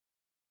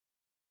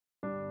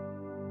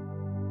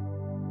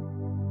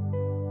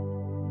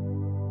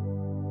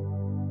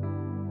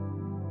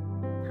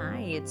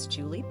it's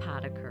Julie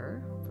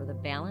Potiker for the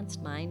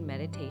Balanced Mind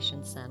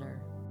Meditation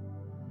Center.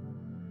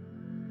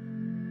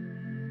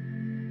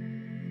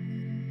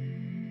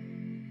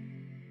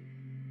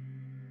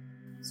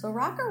 So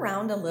rock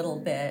around a little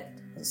bit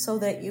so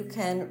that you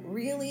can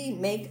really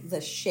make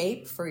the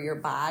shape for your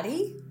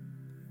body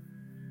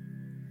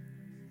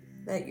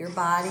that your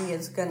body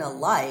is going to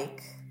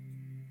like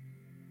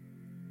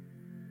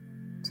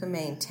to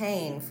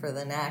maintain for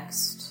the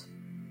next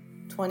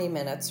 20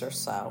 minutes or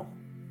so.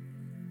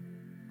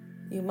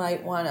 You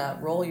might want to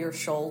roll your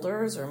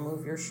shoulders or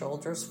move your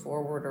shoulders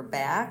forward or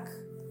back.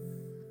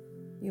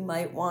 You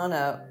might want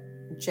to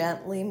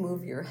gently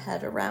move your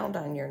head around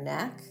on your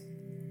neck.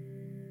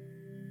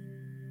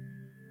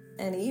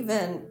 And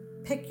even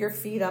pick your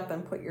feet up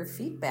and put your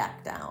feet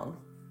back down.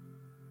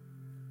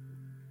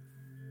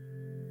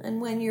 And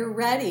when you're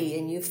ready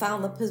and you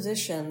found the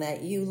position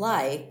that you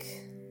like,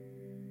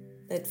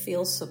 that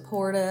feels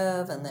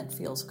supportive and that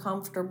feels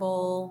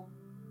comfortable,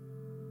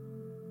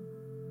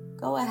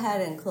 go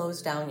ahead and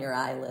close down your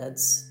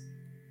eyelids.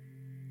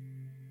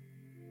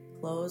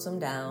 Close them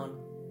down.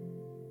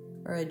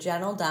 Or a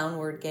gentle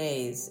downward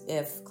gaze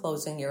if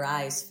closing your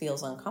eyes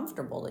feels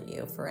uncomfortable to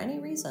you. For any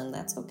reason,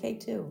 that's okay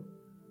too.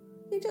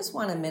 You just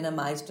want to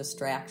minimize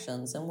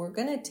distractions, and we're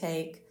going to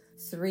take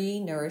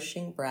 3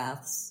 nourishing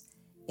breaths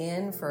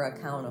in for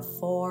a count of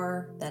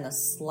 4, then a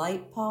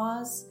slight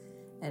pause,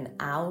 and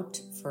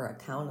out for a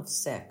count of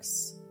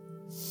 6.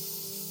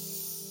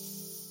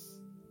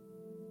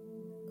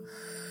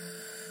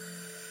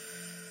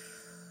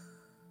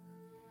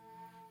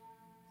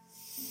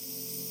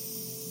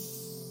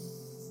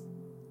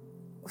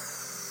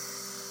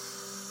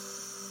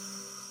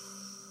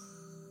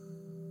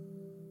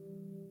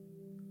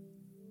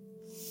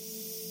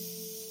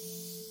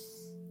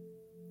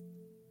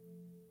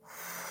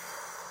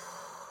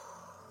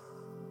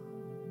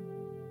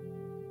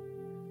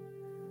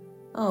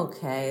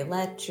 Okay,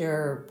 let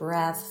your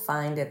breath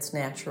find its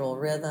natural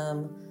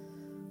rhythm,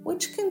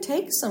 which can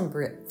take some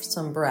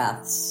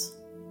breaths.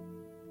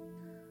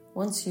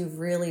 Once you've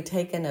really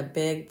taken a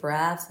big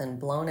breath and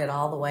blown it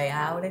all the way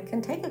out, it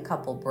can take a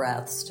couple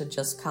breaths to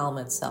just calm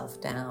itself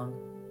down.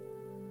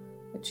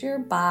 But your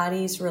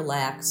body's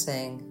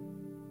relaxing.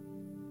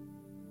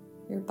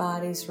 Your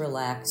body's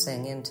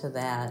relaxing into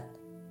that,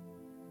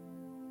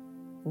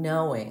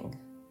 knowing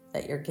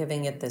that you're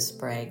giving it this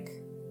break.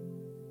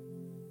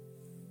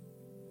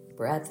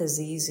 Breath is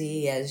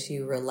easy as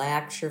you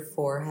relax your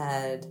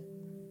forehead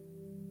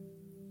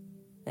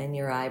and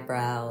your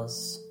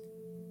eyebrows.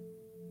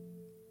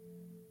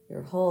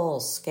 Your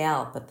whole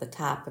scalp at the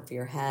top of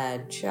your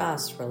head,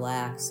 just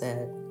relax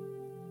it.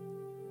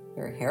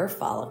 Your hair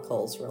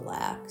follicles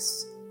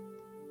relax.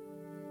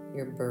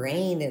 Your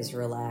brain is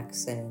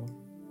relaxing.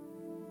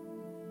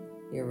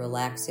 You're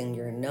relaxing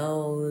your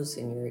nose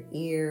and your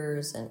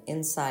ears and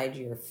inside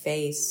your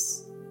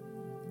face.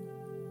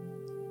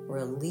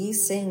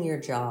 Releasing your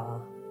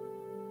jaw,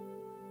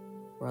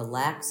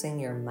 relaxing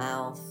your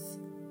mouth,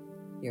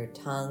 your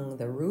tongue,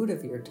 the root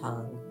of your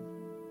tongue,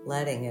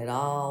 letting it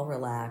all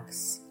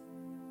relax.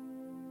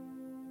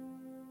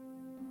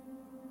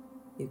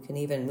 You can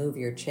even move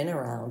your chin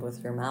around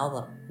with your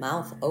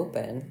mouth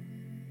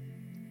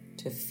open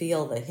to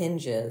feel the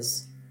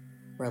hinges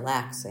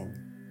relaxing.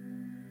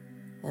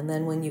 And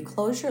then when you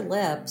close your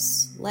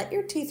lips, let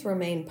your teeth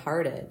remain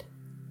parted,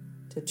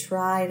 to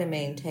try to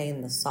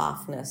maintain the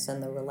softness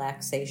and the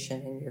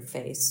relaxation in your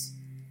face,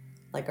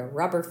 like a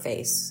rubber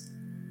face.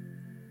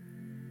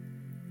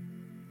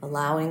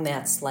 Allowing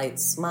that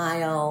slight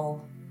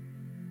smile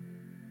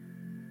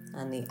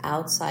on the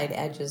outside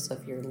edges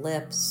of your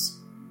lips,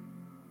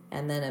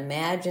 and then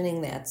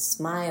imagining that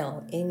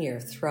smile in your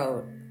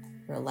throat,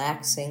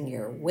 relaxing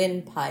your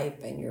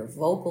windpipe and your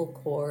vocal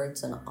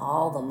cords and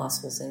all the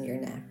muscles in your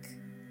neck.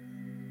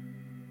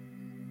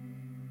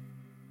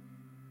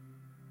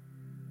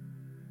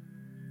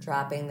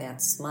 Dropping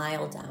that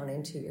smile down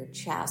into your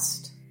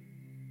chest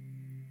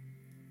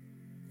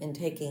and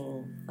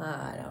taking,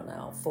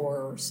 4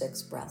 or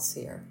 6 breaths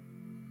here.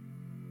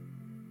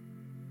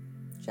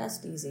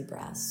 Just easy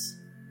breaths.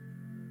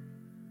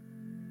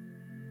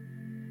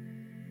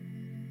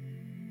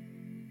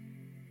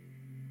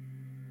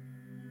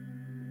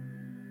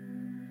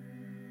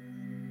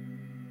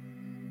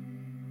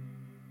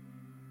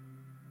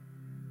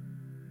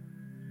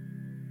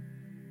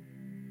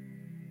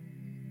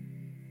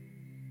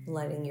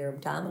 Letting your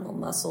abdominal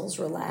muscles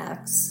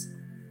relax.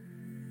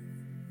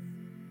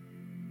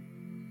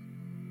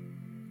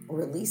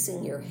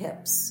 Releasing your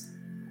hips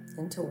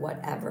into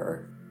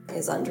whatever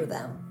is under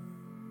them.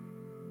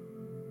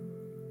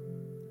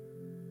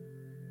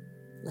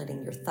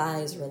 Letting your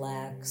thighs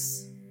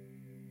relax.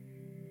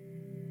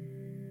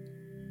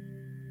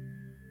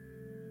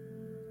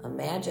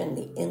 Imagine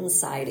the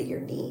inside of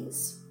your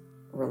knees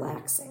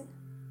relaxing.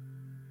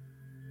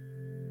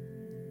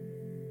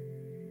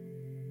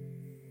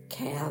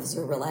 Calves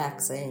are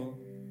relaxing.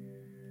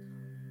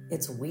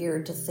 It's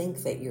weird to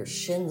think that your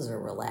shins are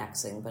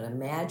relaxing, but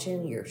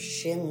imagine your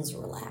shins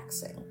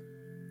relaxing.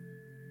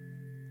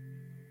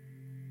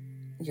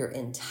 your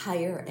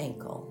entire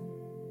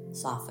ankle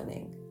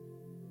softening.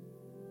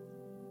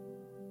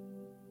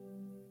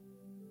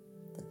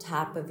 The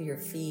top of your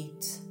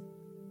feet,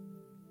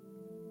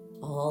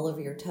 all of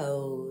your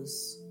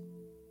toes,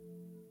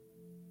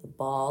 the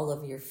ball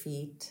of your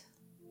feet,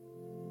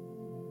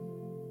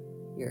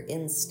 your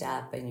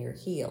instep and your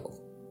heel.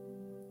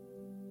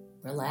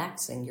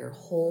 Relaxing your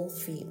whole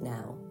feet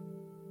now.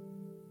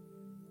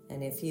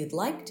 And if you'd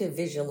like to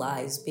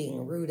visualize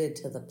being rooted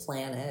to the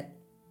planet,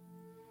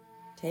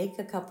 take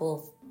a couple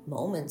of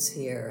moments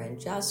here and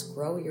just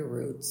grow your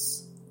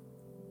roots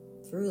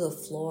through the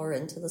floor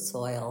into the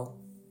soil,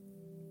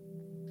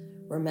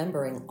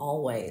 remembering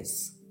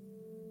always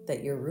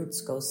that your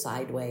roots go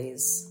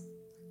sideways,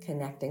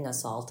 connecting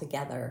us all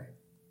together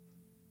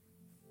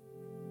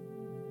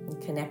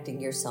and connecting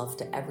yourself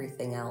to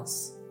everything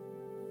else.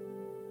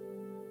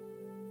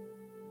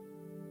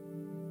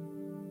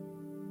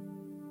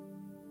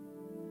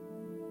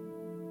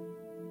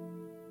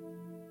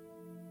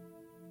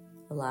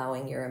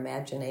 Allowing your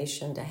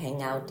imagination to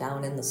hang out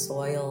down in the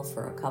soil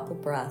for a couple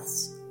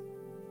breaths.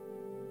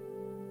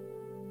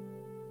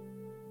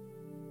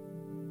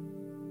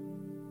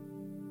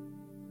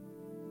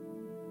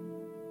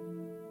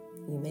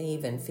 You may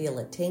even feel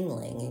a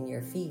tingling in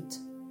your feet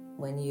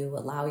when you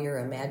allow your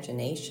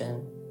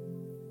imagination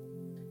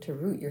to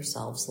root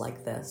yourselves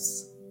like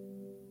this.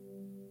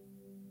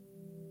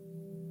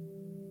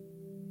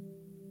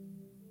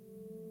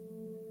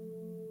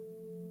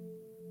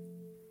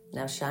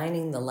 Now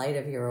shining the light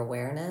of your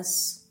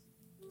awareness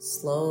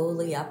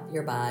slowly up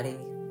your body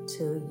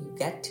till you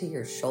get to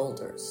your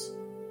shoulders.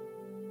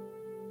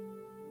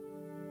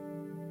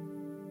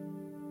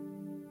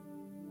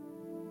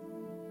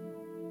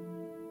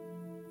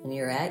 When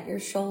you're at your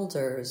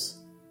shoulders,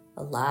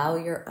 allow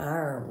your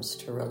arms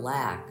to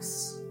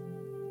relax.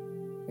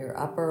 Your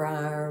upper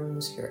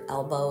arms, your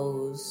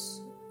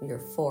elbows, your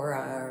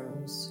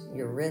forearms,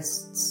 your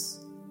wrists,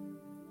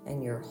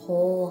 and your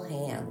whole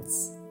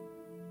hands.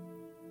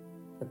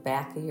 The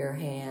back of your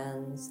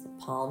hands, the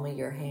palm of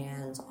your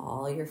hands,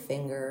 all your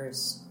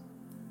fingers,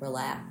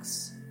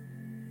 relax.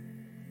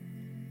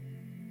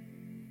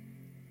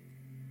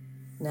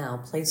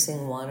 Now,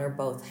 placing one or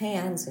both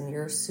hands in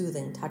your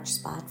soothing touch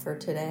spot for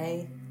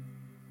today.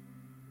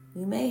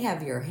 You may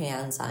have your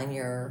hands on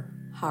your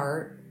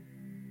heart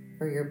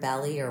or your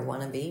belly or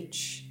one of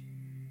each.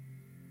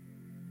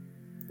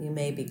 You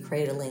may be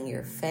cradling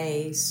your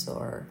face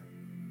or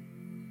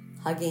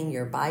hugging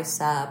your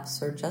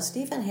biceps, or just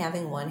even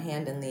having one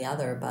hand in the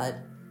other,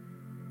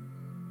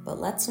 but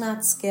let's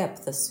not skip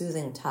the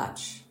soothing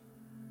touch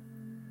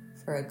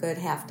for a good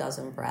half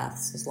dozen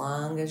breaths, as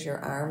long as your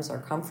arms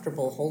are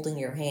comfortable holding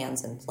your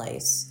hands in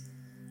place.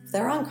 If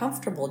they're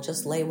uncomfortable,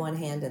 just lay one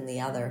hand in the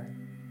other.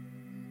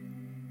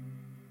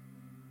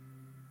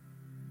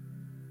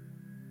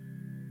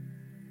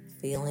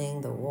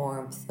 Feeling the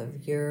warmth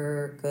of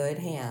your good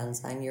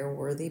hands on your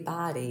worthy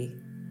body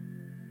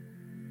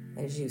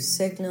as you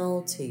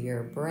signal to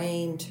your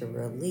brain to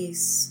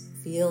release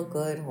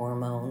feel-good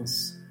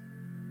hormones.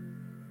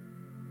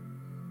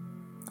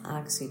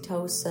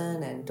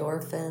 Oxytocin,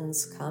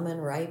 endorphins coming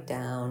right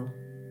down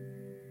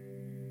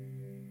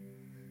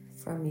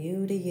from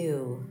you to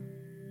you.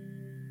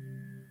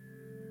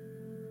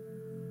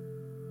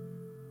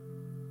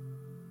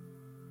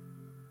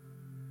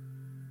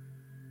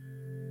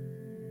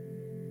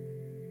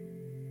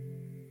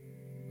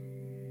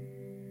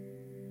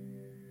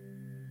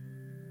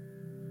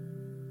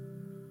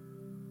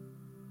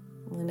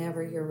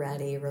 Whenever you're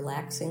ready,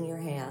 relaxing your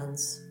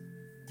hands.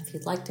 If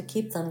you'd like to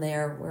keep them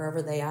there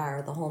wherever they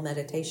are, the whole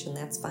meditation,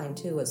 that's fine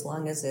too, as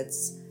long as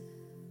it's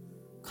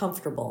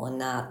comfortable and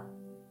not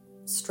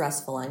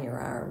stressful on your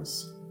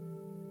arms.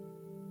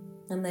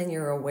 And then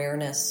your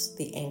awareness,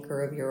 the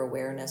anchor of your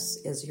awareness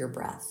is your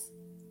breath.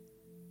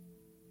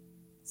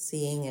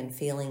 Seeing and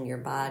feeling your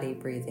body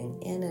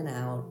breathing in and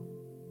out.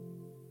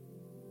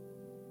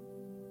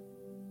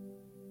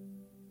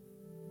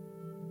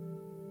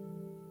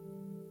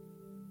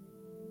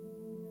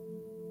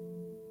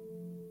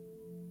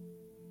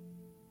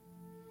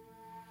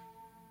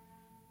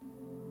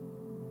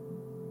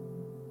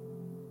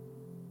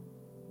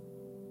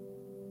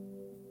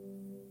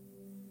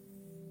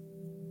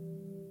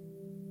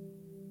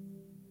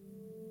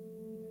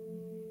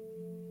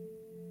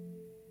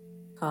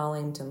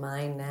 Calling to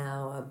mind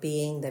now a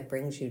being that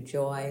brings you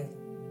joy.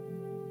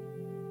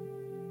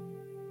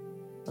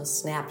 A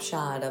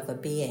snapshot of a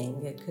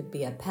being. It could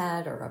be a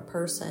pet or a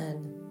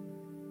person.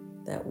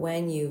 That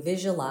when you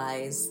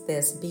visualize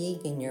this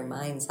being in your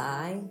mind's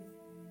eye,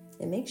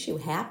 it makes you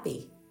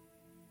happy.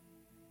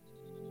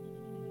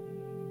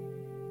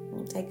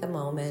 And take a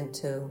moment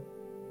to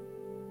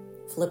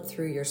flip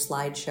through your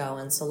slideshow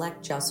and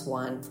select just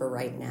one for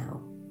right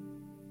now.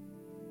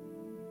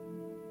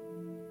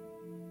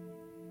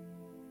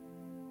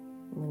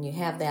 When you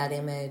have that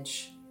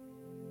image,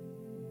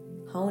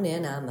 hone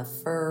in on the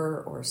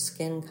fur or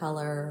skin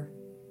color,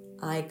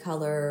 eye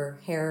color,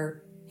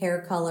 hair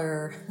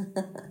color,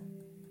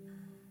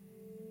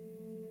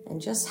 and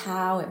just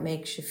how it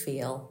makes you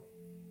feel.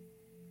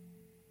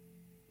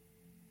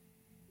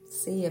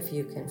 See if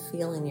you can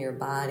feel in your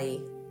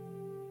body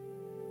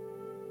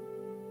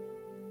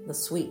the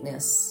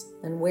sweetness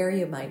and where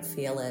you might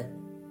feel it.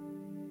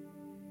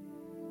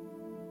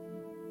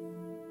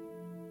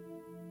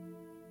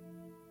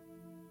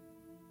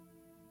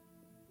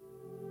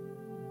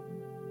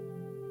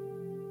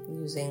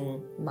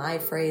 Using my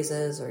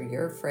phrases or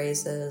your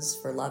phrases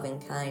for loving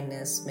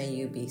kindness, may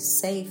you be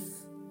safe,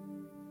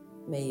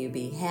 may you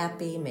be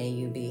happy, may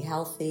you be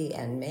healthy,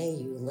 and may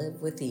you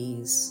live with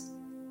ease.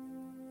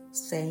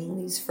 Saying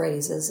these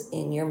phrases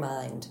in your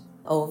mind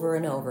over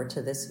and over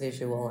to this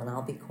visual, and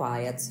I'll be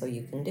quiet so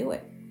you can do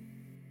it.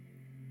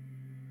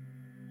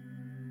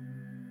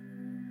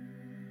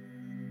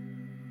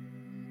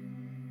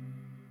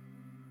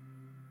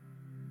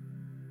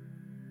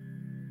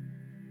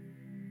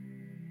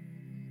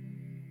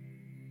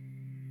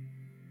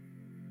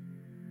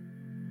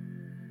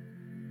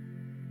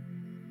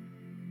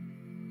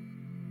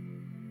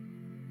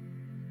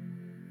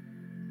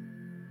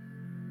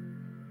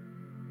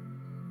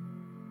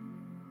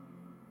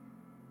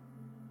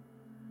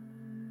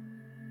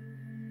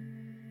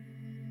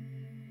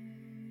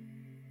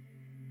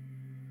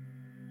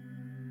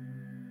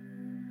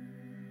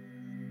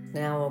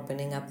 Now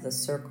opening up the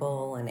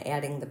circle and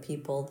adding the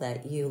people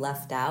that you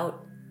left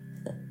out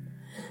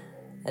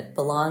that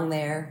belong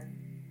there.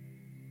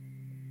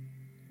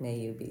 May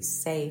you be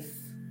safe.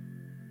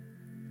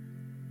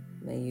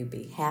 May you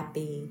be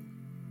happy.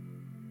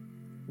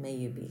 May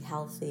you be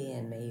healthy,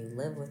 and may you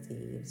live with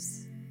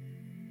ease.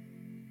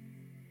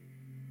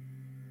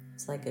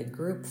 It's like a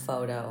group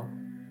photo.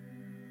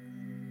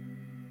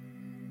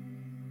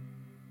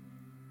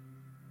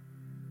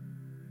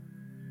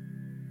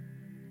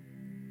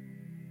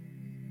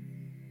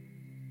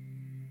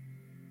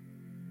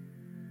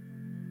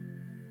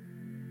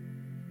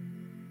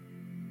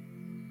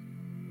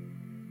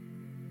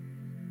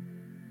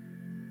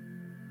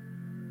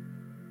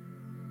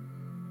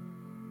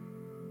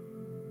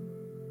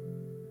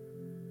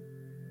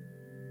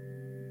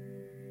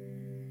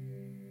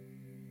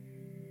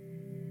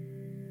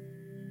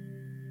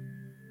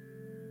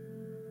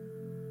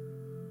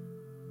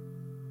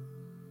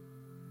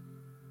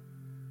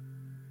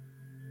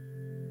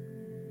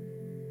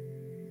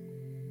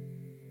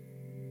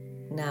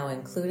 Now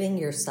including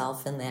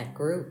yourself in that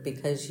group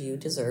because you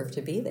deserve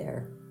to be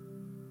there.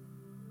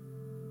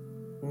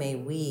 May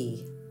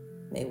we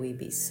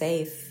be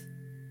safe.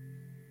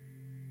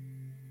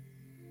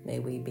 May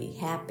we be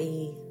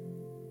happy.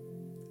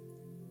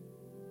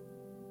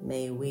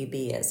 May we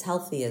be as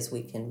healthy as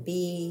we can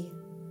be.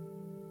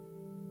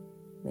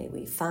 May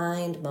we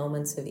find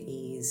moments of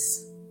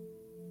ease.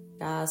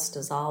 Just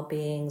as all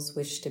beings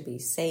wish to be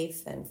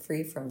safe and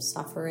free from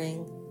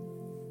suffering,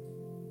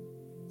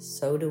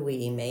 so do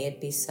we. May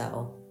it be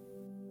so.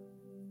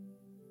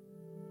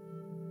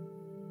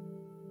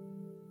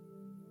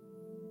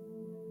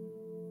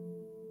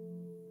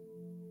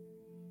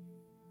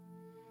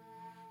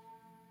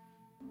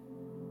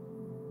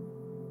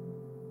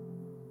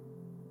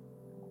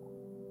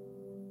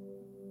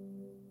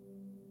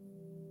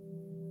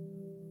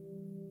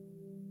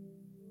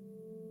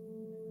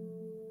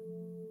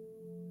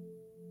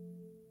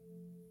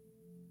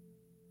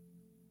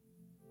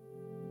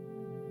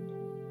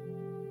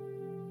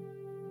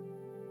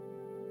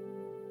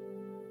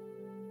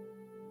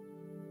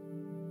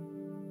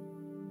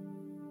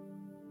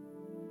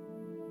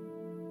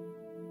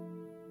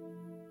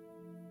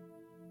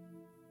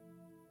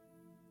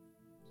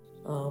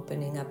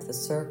 Opening up the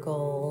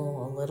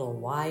circle a little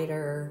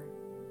wider,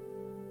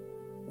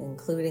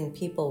 including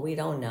people we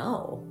don't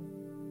know.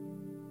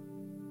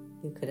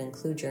 You could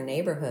include your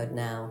neighborhood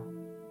now.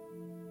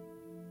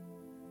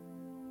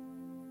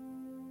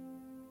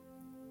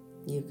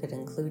 You could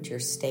include your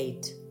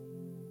state.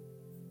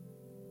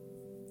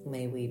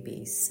 May we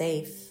be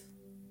safe,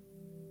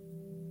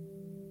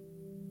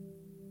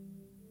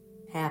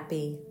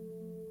 happy,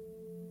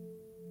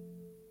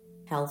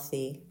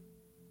 healthy,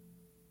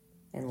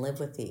 and live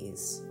with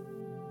ease.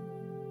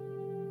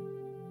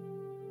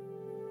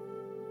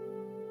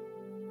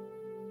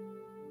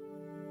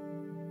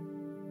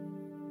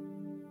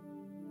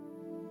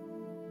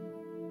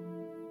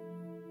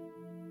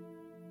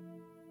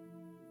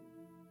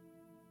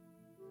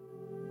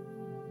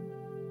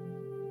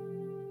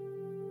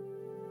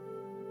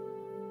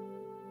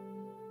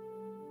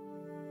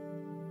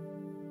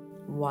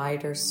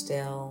 Wider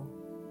still,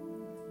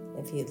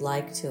 if you'd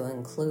like to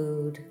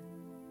include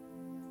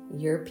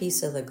your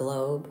piece of the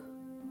globe.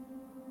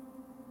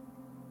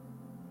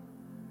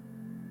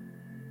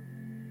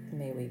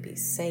 May we be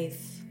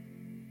safe,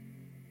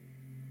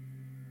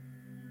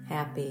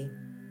 happy,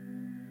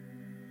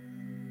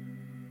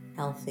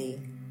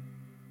 healthy,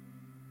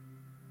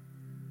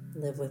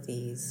 live with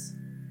ease.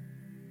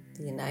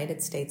 The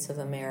United States of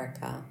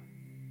America,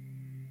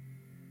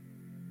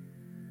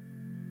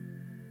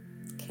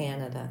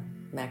 Canada,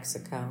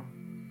 Mexico,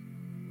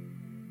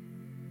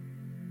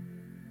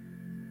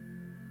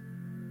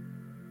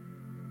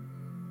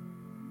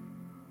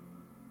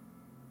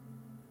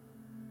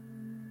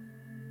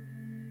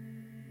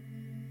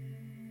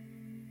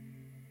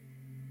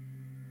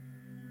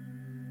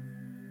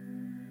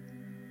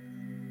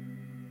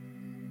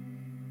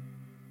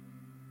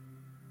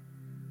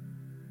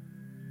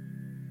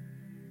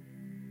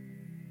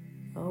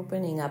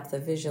 Opening up the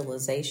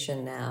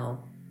visualization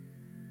now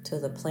to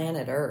the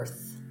planet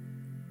Earth,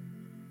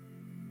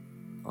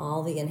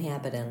 all the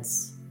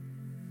inhabitants,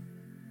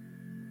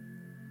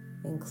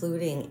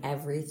 including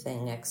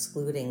everything,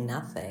 excluding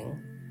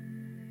nothing.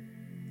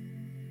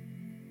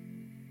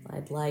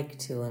 I'd like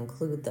to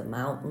include the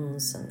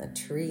mountains and the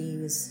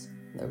trees,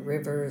 the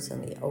rivers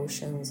and the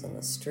oceans and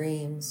the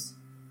streams,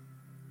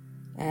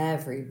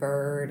 every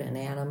bird and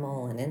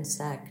animal and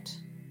insect.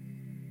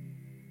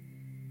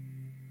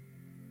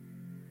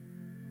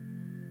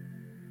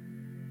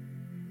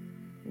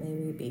 May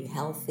we be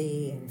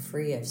healthy and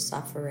free of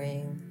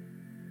suffering,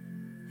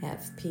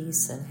 have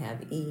peace and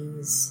have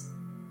ease,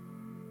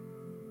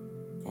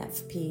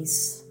 have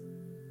peace,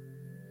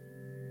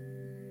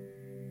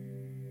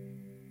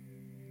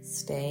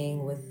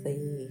 staying with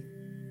the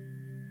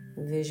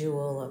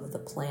visual of the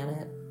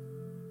planet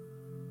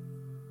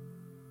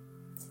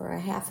for a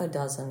half a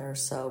dozen or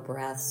so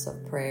breaths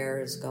of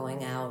prayers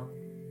going out,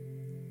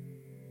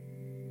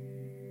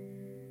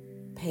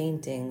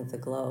 painting the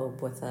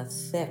globe with a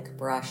thick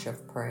brush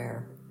of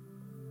prayer.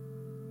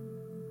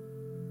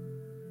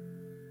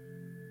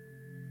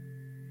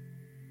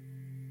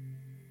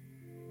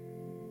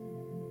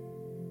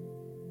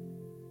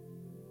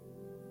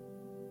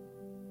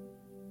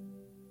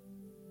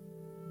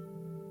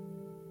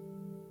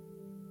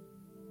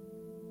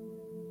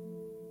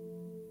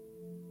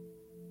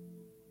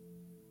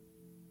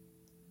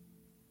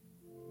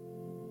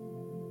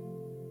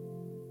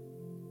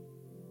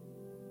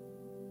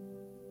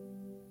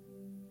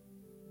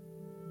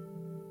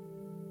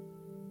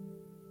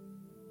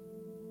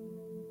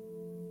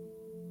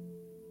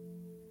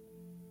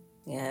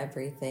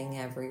 Everything,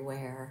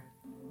 everywhere.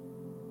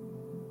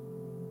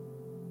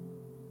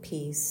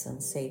 Peace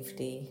and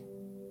safety,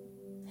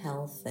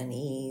 health and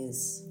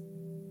ease.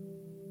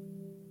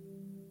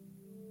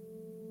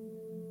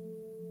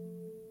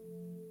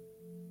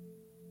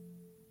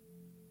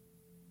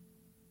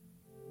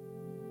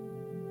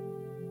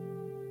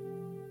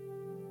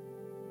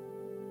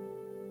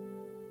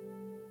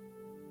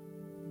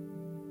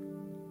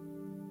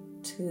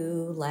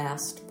 Two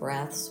last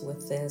breaths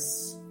with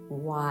this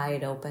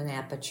wide open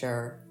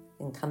aperture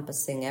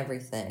encompassing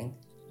everything.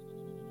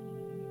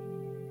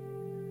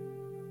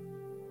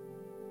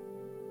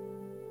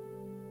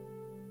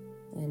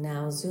 And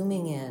now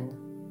zooming in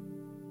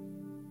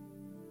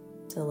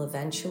till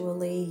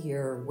eventually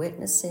you're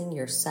witnessing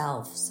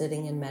yourself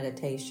sitting in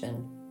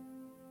meditation.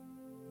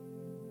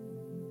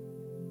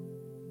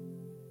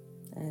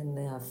 And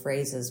the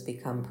phrases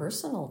become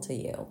personal to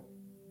you.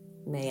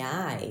 May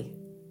I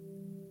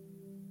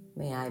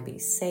be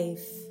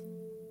safe.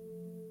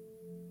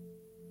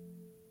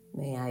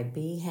 May I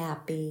be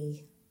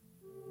happy.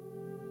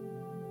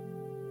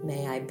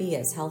 May I be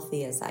as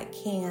healthy as I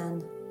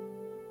can.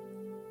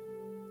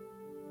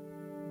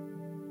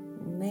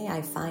 May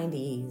I find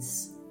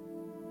ease.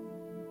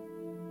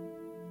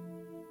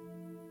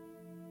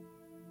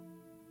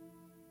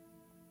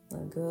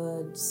 A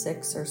good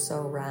 6 or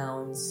so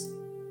rounds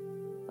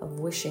of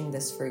wishing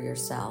this for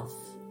yourself,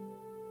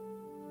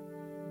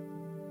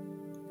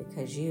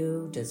 because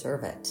you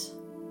deserve it.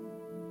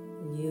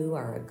 You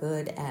are a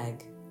good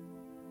egg.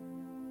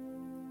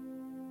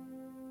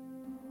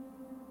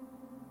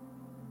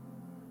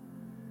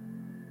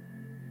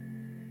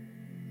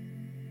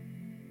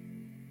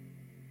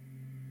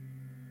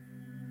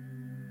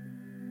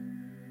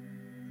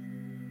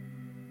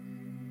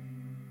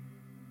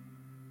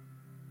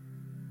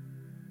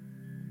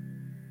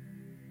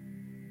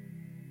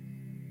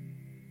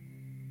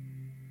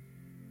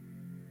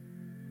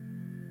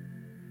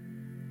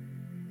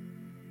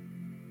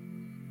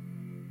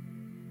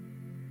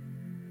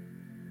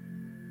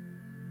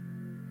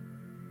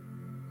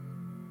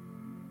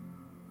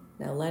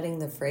 Now letting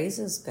the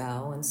phrases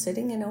go and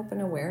sitting in open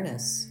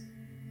awareness.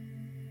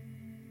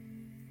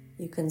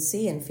 You can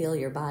see and feel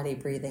your body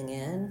breathing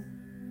in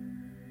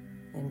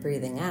and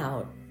breathing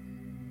out,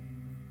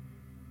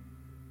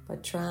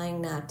 but trying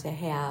not to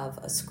have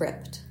a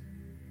script.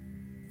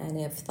 And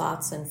if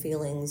thoughts and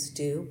feelings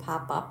do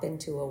pop up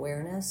into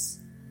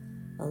awareness,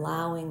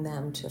 allowing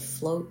them to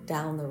float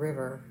down the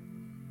river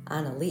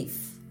on a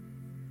leaf.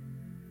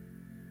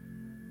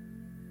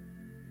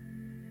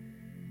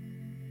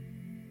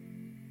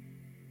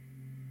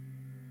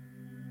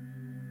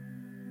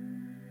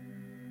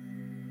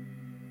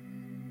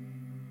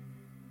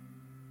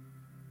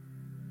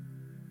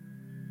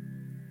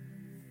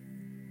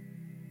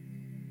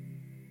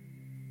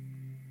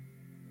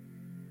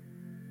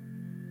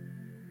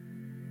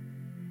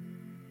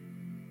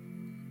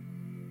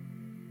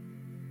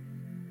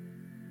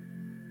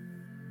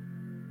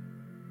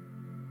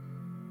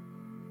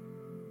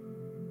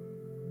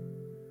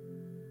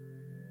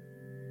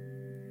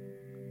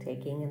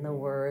 Taking in the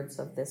words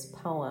of this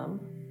poem.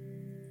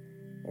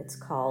 It's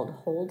called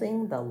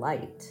Holding the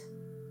Light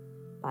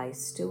by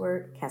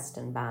Stuart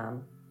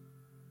Kestenbaum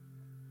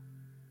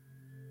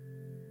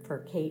for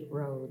Kate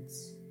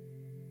Rhodes.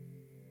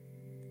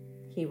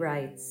 He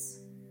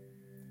writes,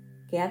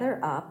 "Gather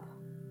up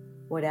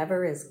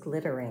whatever is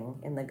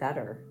glittering in the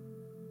gutter.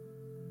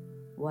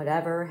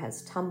 whatever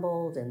has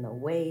tumbled in the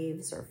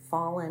waves or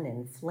fallen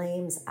in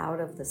flames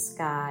out of the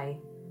sky.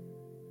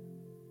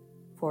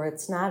 For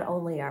it's not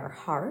only our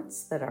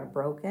hearts that are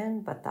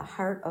broken, but the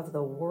heart of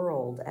the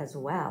world as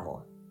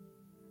well.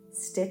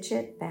 Stitch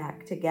it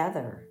back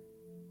together.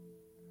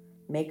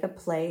 Make a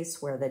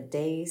place where the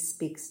day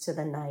speaks to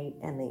the night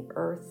and the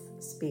earth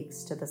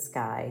speaks to the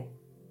sky.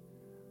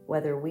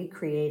 Whether we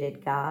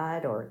created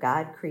God or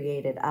God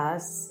created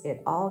us,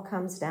 it all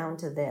comes down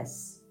to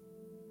this.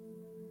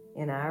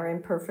 In our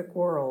imperfect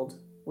world,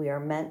 we are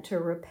meant to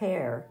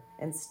repair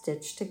and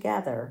stitch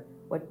together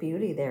what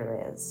beauty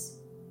there is.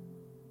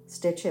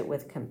 Stitch it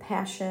with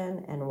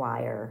compassion and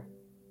wire.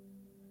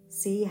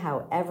 See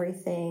how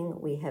everything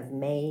we have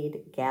made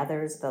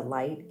gathers the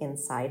light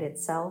inside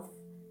itself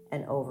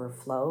and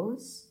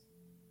overflows?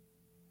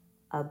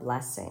 A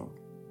blessing.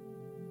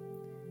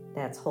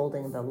 That's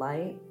Holding the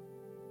Light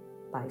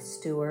by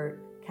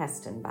Stuart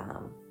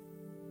Kestenbaum.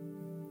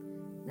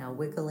 Now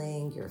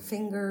wiggling your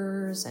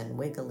fingers and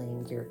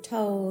wiggling your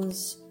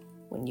toes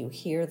when you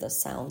hear the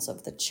sounds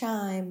of the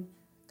chime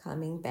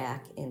coming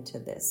back into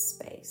this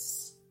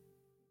space.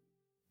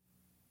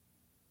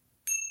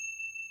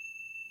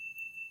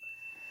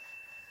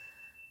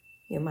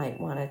 You might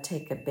want to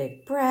take a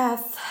big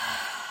breath.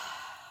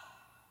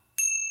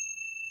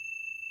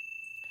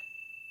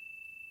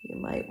 You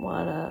might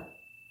want to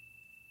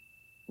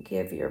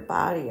give your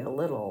body a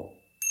little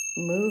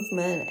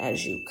movement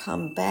as you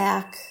come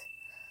back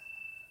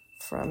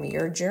from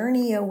your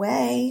journey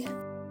away.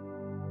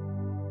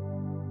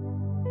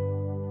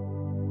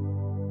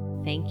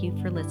 Thank you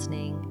for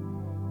listening.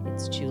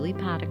 It's Julie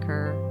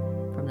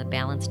Potiker from the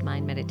Balanced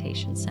Mind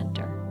Meditation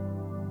Center.